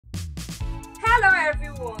Hello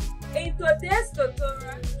everyone! In today's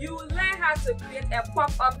tutorial, you will learn how to create a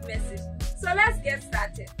pop-up message. So let's get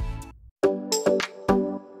started.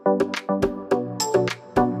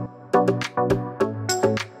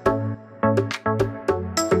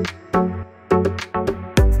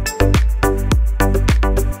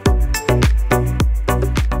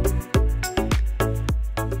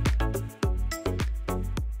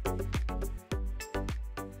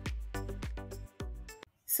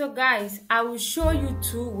 So guys, I will show you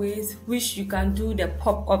two ways which you can do the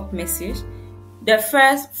pop-up message. The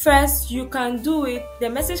first you can do it, the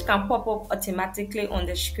message can pop up automatically on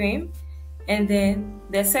the screen. And then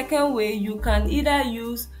the second way, you can either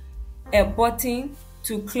use a button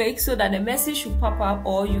to click so that the message should pop up,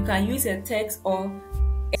 or you can use a text or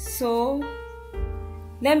so.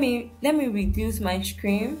 Let me reduce my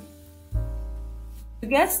screen. To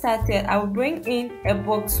get started, I will bring in a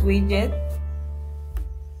box widget.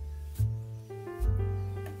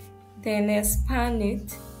 Then expand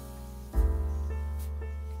it.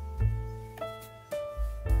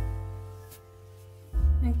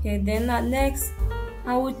 Okay, then next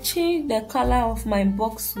I will change the color of my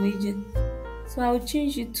box widget. So I will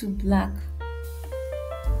change it to black.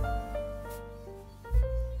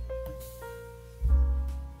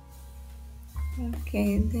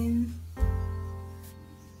 Okay, then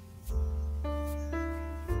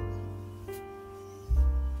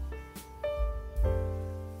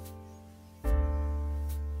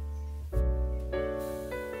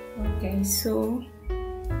okay, so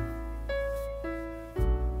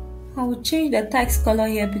I will change the text color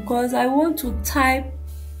here because I want to type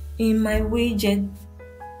in my widget.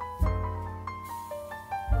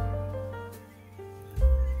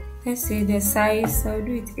 Let's say the size, I'll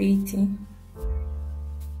do it 80.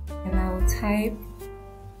 And I will type,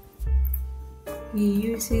 he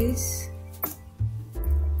uses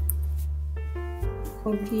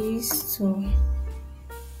cookies to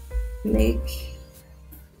make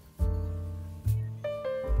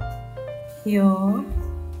your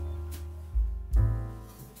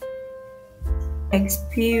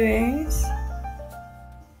experience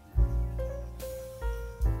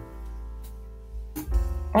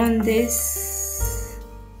on this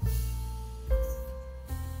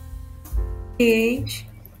page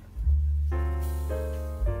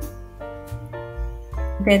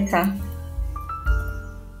better.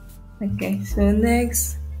 Okay, so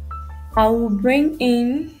next I will bring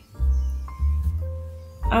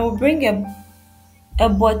a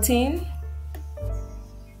button.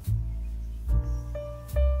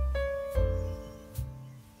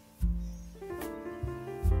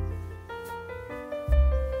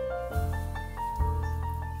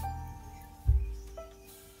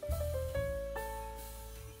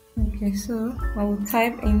 Okay, so I will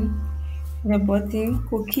type in the button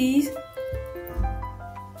cookies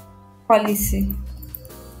policy.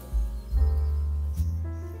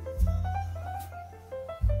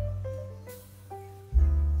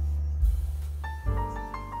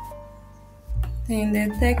 Then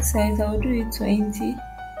the text size, I'll do it 20.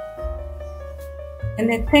 And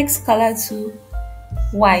the text color to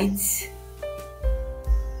white.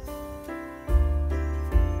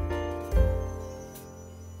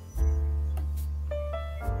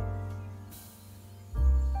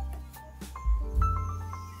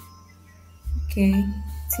 Okay,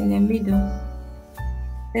 it's in the middle.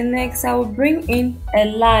 Then next I will bring in a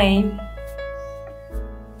line.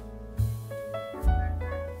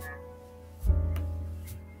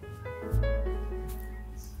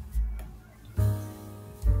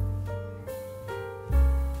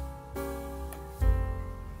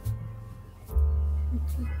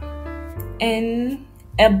 And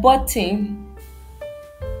a button.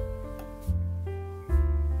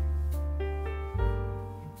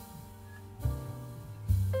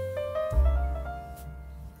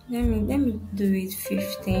 Let me do it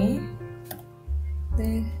 15.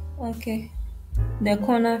 Okay, the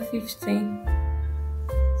corner 15.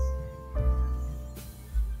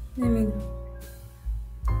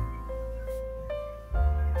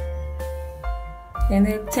 Then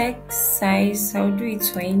the text size, I'll do it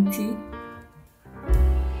 20.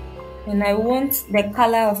 And I want the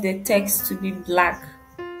color of the text to be black.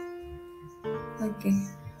 Okay.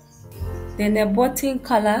 Then the button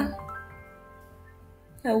color,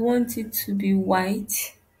 I want it to be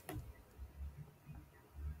white.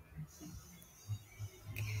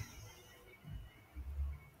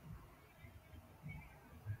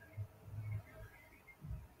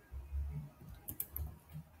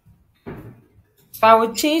 So I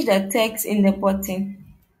will change the text in the button.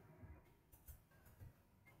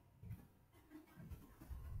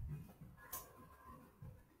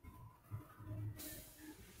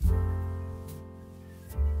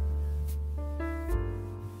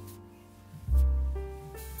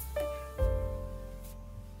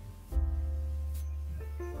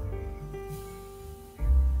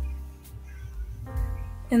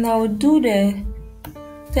 and I will do the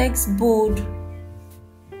text bold.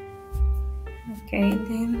 Okay,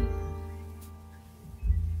 then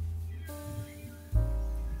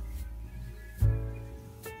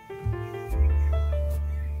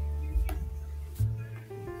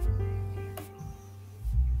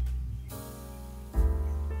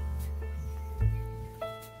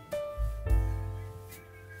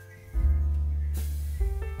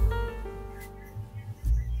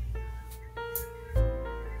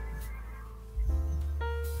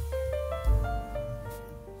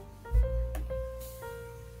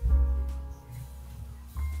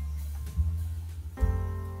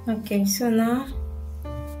okay, so now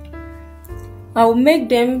I'll make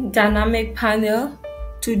them dynamic panel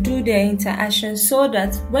to do the interaction so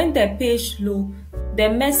that when the page loads, the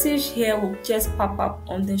message here will just pop up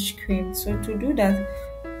on the screen. So to do that,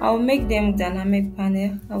 I'll make them dynamic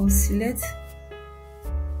panel. I will select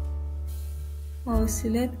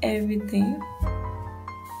everything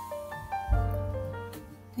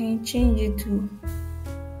and change it to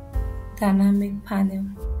dynamic panel.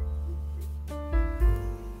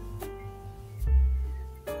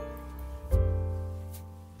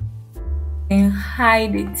 And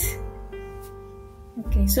hide it.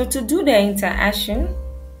 Okay, so to do the interaction,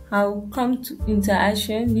 I'll come to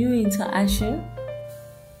interaction, new interaction,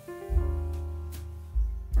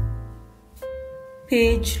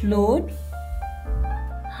 page load,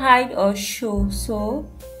 hide or show. So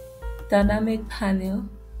dynamic panel,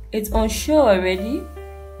 it's on show already.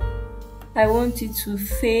 I want it to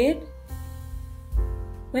fade.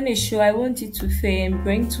 When it's show, I want it to fade and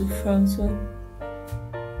bring to front. So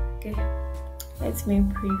okay, let me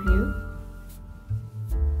preview.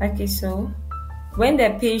 Okay, so when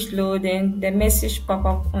the page loads, then the message pop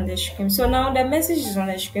up on the screen. So now the message is on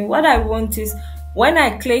the screen. What I want is when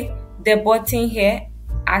I click the button here,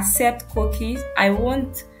 accept cookies, I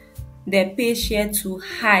want the page here to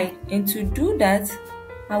hide. And to do that,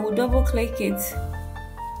 I will double click it,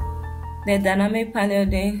 the dynamic panel,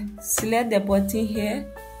 then select the button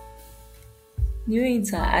here, new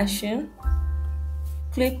interaction,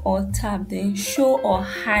 click or tap, then show or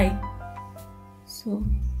hide. So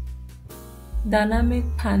dynamic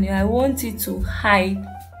panel, I want it to hide.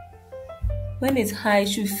 When it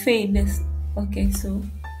hides, it should fade this. Okay, so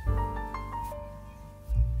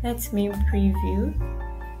let me preview.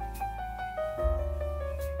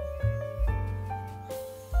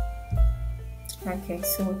 Okay,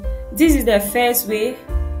 so this is the first way.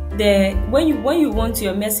 When you want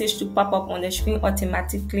your message to pop up on the screen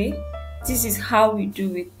automatically, this is how we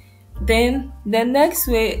do it. Then the next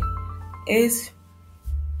way is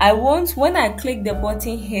when I click the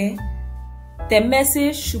button here, the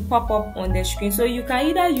message should pop up on the screen. So you can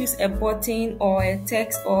either use a button or a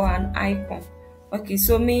text or an icon. Okay,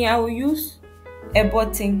 so I will use a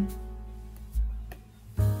button.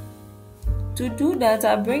 To do that,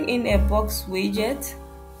 I bring in a box widget.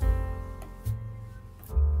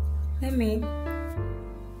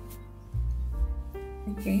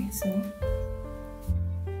 Okay, so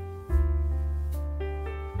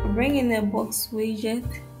bring in a box widget.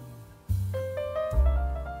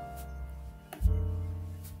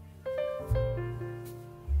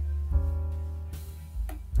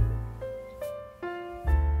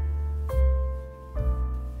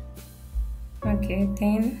 Okay,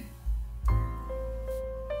 then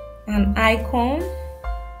an icon.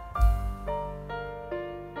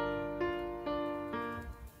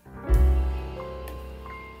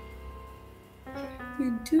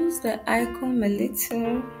 Reduce the icon a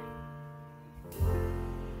little.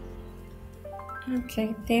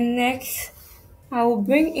 Okay, then next I will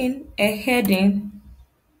bring in a heading.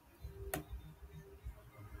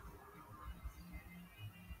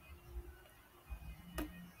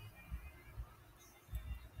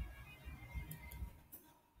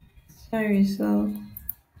 Sorry, so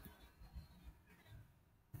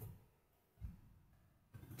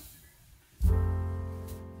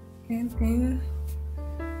and then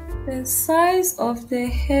the size of the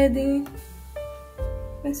heading,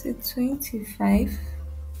 let's say 25.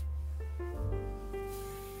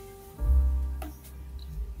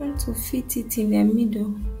 I want to fit it in the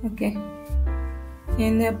middle. Okay,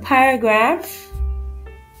 and the paragraph.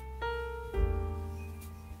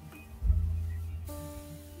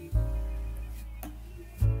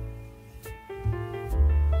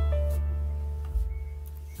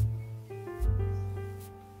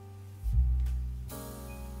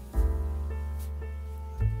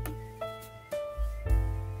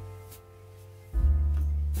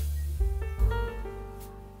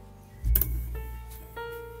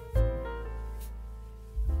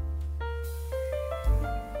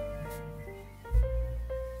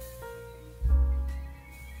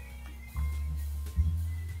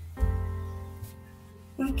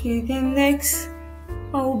 Okay, then next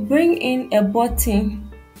I'll bring in a button.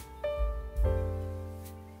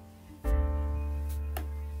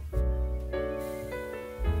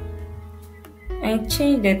 And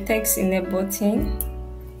change the text in the button.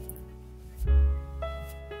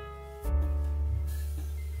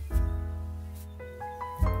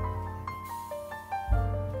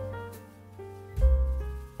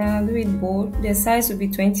 I'll do it bold. The size will be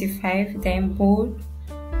 25, then bold,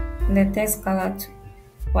 and the text color to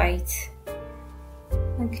white.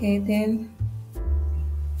 Okay, then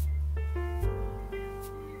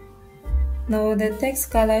now the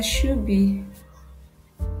text color should be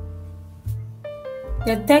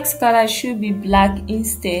black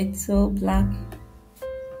instead, so black.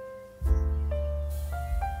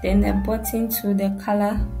 Then the button to the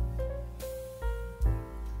color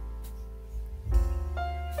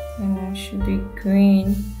should be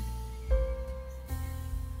green.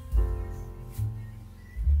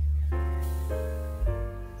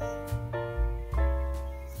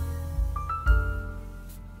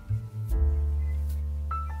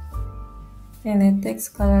 And the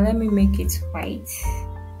text color, let me make it white.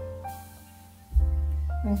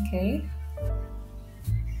 Okay.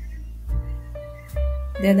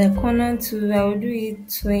 Then the corner too, I will do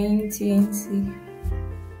it 20 and see.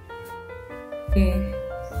 Okay.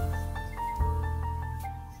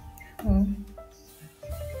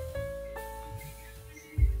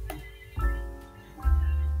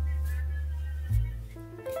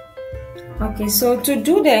 Okay, so to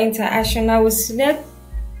do the interaction, I will select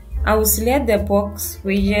the box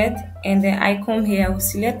widget and the icon here. I will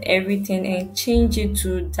select everything and change it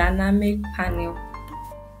to dynamic panel.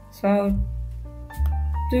 So I'll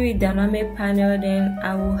do it dynamic panel, then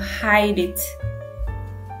I will hide it.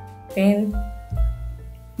 Then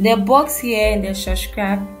the box here and the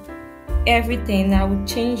subscribe, everything, I will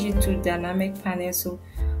change it to dynamic panel. So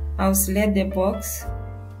I'll select the box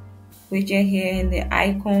widget here and the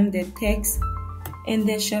icon, the text, and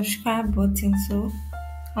the subscribe button. So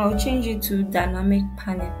I'll change it to dynamic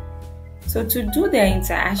panel. So to do the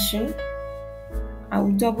interaction, I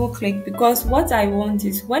will double click, because what I want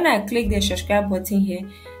is when I click the subscribe button here,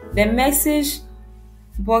 the message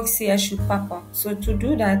box here should pop up. So to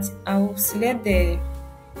do that, I will select it,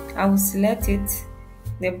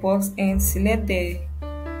 the box, and select the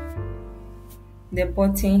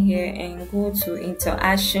button here and go to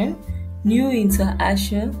interaction, new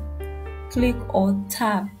interaction, click or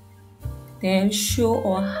tap, then show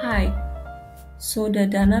or hide. So the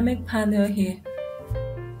dynamic panel here,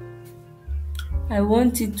 I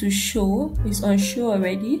want it to show. It's on show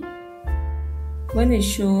already. When it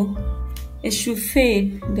show, it should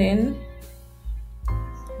fade, then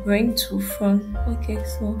bring to front. Okay,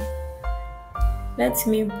 so let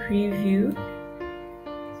me preview.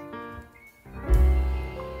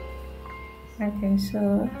 Okay,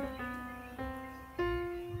 so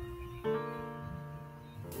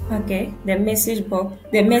the message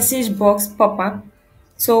box pop up.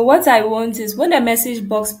 So what I want is when the message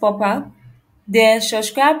box pop up, the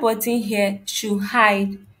subscribe button here should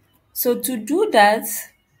hide. So to do that,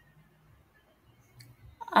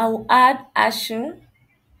 I'll add action,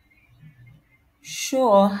 show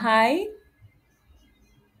or hide.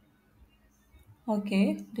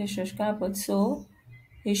 Okay, the subscribe button, so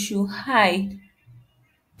it should hide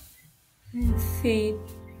and fade.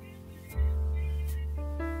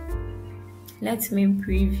 Let me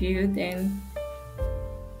preview then.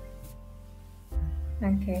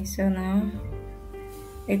 Okay, so now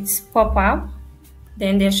it's pop up,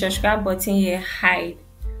 then the subscribe button here hide.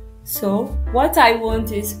 So what I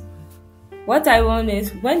want is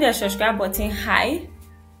when the subscribe button hide,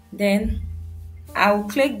 then I will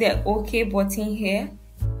click the OK button here.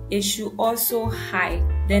 It should also hide,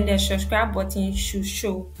 then the subscribe button should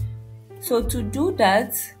show. So to do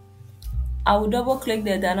that, I will double click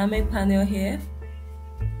the dynamic panel here,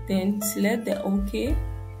 then select the OK.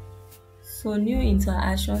 So new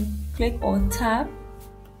interaction, click or tap,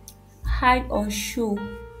 hide or show.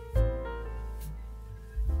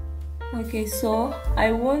 Okay, so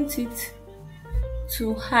I want it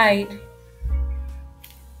to hide.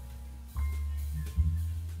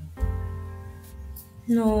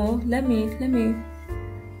 No, let me.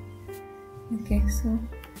 Okay, so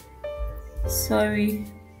sorry.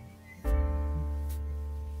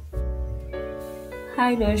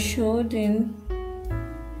 Hide or show, then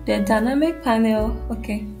the dynamic panel.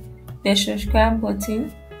 Okay, the subscribe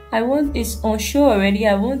button, I want it's on show already.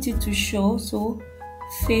 I want it to show, so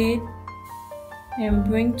fade and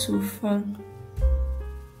bring to front.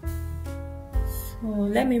 So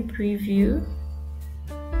let me preview.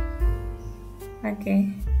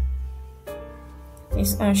 Okay,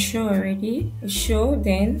 It's on show already. It's show,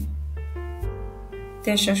 then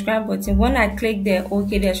the subscribe button. When I click there,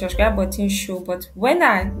 okay, the subscribe button show. But when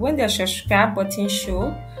the subscribe button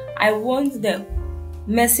show, I want the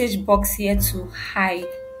message box here to hide.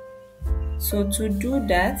 So to do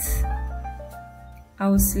that, I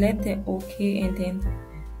will select the OK and then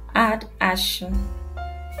add action.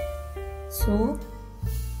 So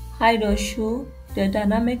hide or show the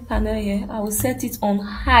dynamic panel here. I will set it on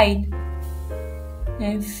hide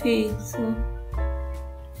and fade. So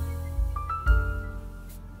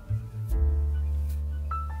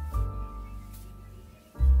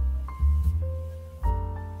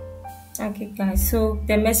okay guys, so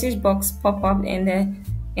the message box pop up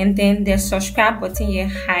and then the subscribe button here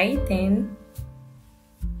hide, then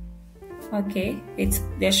okay, it's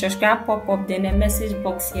the subscribe pop up, then the message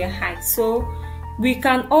box here hide. So we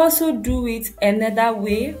can also do it another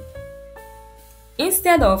way.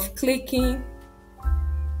 Instead of clicking,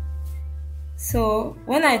 so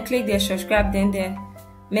when I click the subscribe, then the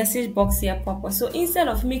message box here pop up. So instead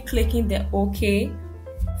of me clicking the OK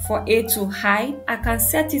for it to hide, I can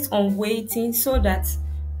set it on waiting so that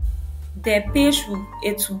the page will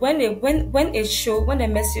when the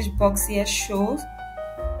message box here shows,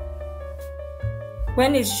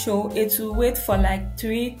 when it shows, it will wait for like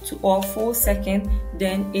 3 or 4 seconds,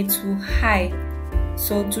 then it will hide.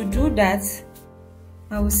 So to do that,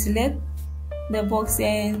 I will select the box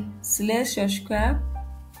and select subscribe.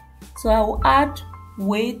 So I will add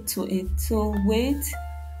wait to it. So wait,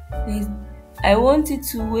 I want it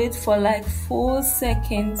to wait for like 4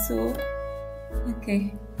 seconds. So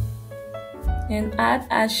okay, and add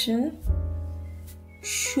action,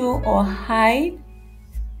 show or hide.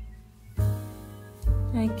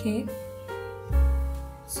 Okay,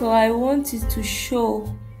 so I want it to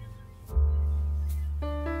show.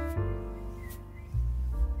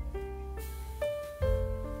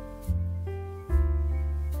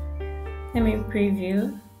 Let me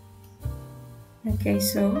preview. Okay,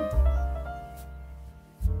 so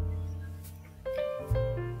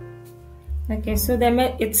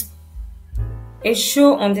it's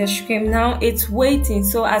show on the screen now. It's waiting.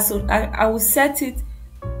 So I will set it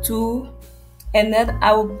to another.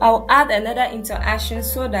 I'll add another interaction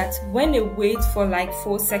so that when it waits for like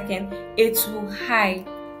 4 seconds, it will hide.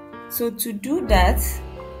 So to do that,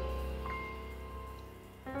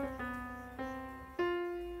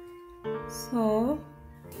 so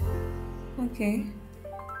okay,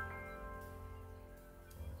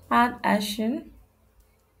 add action.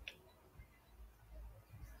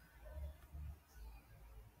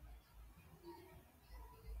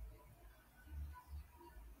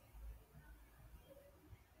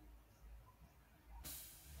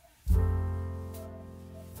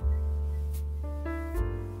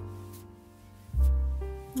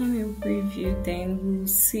 Let me preview, then we'll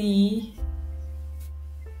see.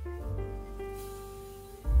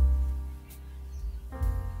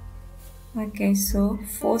 Okay, so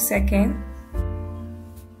 4 seconds.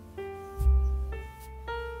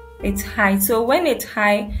 It's high. So when it's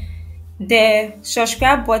high, the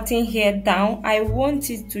subscribe button here down, I want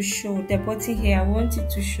it to show. The button here, I want it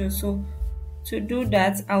to show. So to do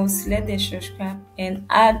that, I will select the subscribe and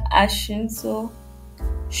add action. So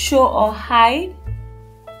show or hide.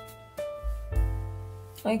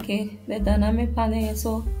 Okay, the dynamic panel here.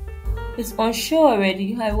 So it's on show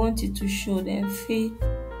already. I want it to show, then fade.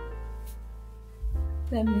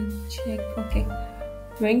 Let me check. Okay,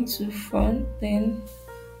 bring to front, then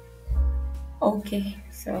okay.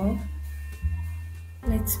 So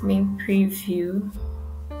let me preview.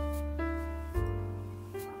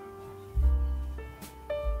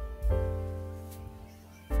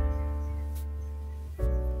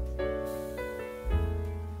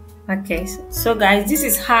 Okay, so guys, this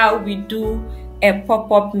is how we do a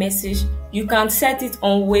pop-up message. You can set it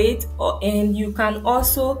on wait, and you can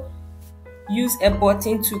also use a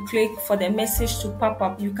button to click for the message to pop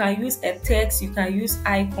up. You can use a text, you can use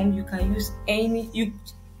icon, you can use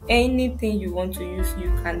anything you want to use,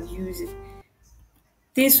 you can use it.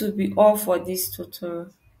 This will be all for this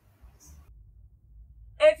tutorial.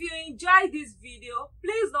 If you enjoyed this video,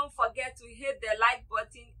 please don't forget to hit the like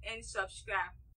button and subscribe.